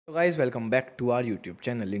So guys, welcome back to our YouTube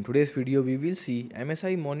channel. In today's video we will see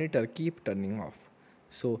MSI monitor keep turning off.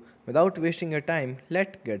 So without wasting your time,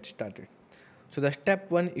 let's get started. So the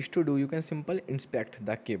step 1 is to do, you can simply inspect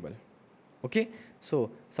the cable. Okay,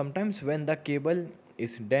 so sometimes when the cable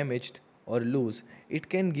is damaged or loose, it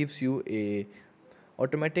can gives you a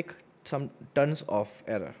automatic some tons of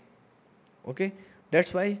error. Okay,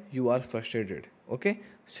 that's why you are frustrated. Okay,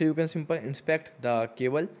 so you can simply inspect the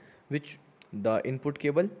cable, which the input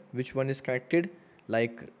cable, which one is connected,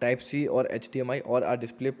 like type C or HDMI or a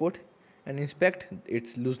display port, and inspect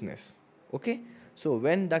its looseness. Okay, so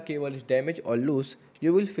when the cable is damaged or loose,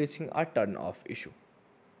 you will facing a turn off issue.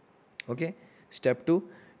 Okay, step 2,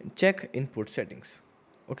 check input settings.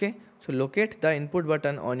 Okay, so locate the input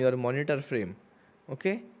button on your monitor frame.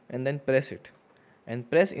 Okay, and then press it,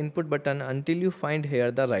 and press input button until you find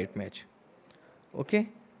here the right match. Okay,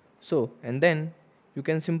 so and then you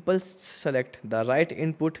can simply select the right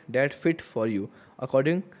input that fit for you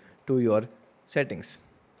according to your settings.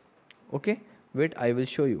 Okay, wait, I will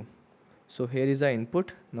show you. So here is the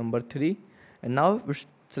input number 3, and now it's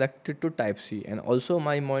selected to type C, and also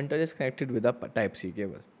my monitor is connected with a type C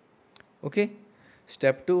cable. Okay,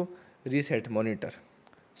 step 2, reset monitor.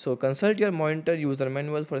 So consult your monitor user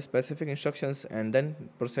manual for specific instructions and then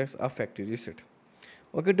process a factory reset.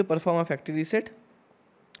 Okay, to perform a factory reset,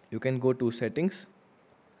 you can go to settings.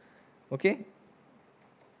 Okay,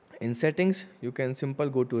 in settings you can simply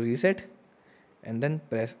go to reset and then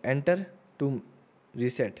press enter to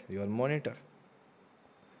reset your monitor.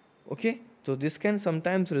 Okay, so this can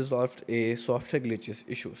sometimes resolve a software glitches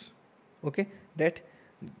issues. Okay, that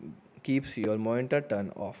keeps your monitor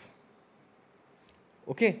turn off.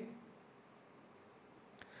 Okay,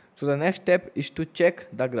 so the next step is to check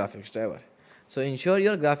the graphics driver. So ensure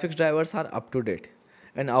your graphics drivers are up to date,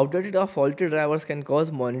 and outdated or faulty drivers can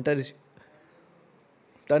cause monitor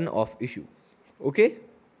turn off issue. Okay,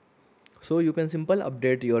 so you can simply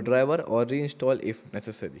update your driver or reinstall if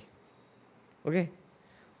necessary. Okay,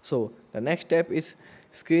 so the next step is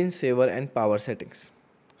screensaver and power settings.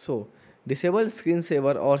 So disable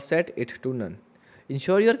screensaver or set it to none.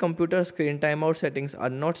 Ensure your computer screen timeout settings are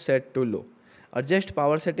not set to low. Adjust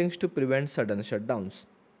power settings to prevent sudden shutdowns.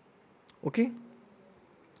 Okay,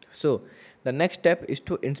 so the next step is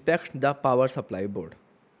to inspect the power supply board.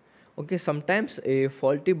 Okay, sometimes a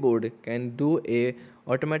faulty board can do a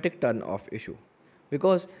automatic turn off issue,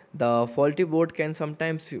 because the faulty board can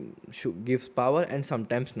sometimes gives power and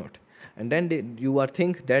sometimes not, and then you are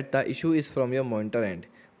think that the issue is from your monitor end,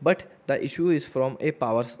 but the issue is from a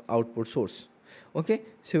power output source. Okay,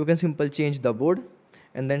 so you can simply change the board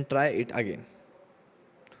and then try it again.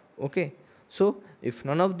 Okay, so if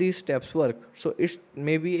none of these steps work, so it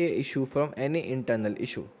may be a issue from any internal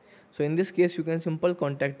issue. So in this case you can simply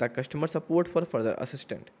contact the customer support for further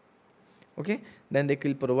assistance. Okay, then they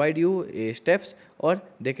will provide you a steps, or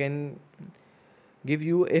they can give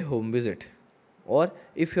you a home visit, or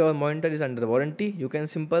if your monitor is under warranty, you can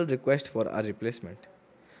simply request for a replacement.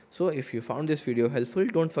 So if you found this video helpful,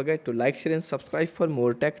 don't forget to like, share and subscribe for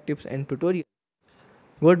more tech tips and tutorials.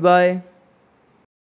 Goodbye.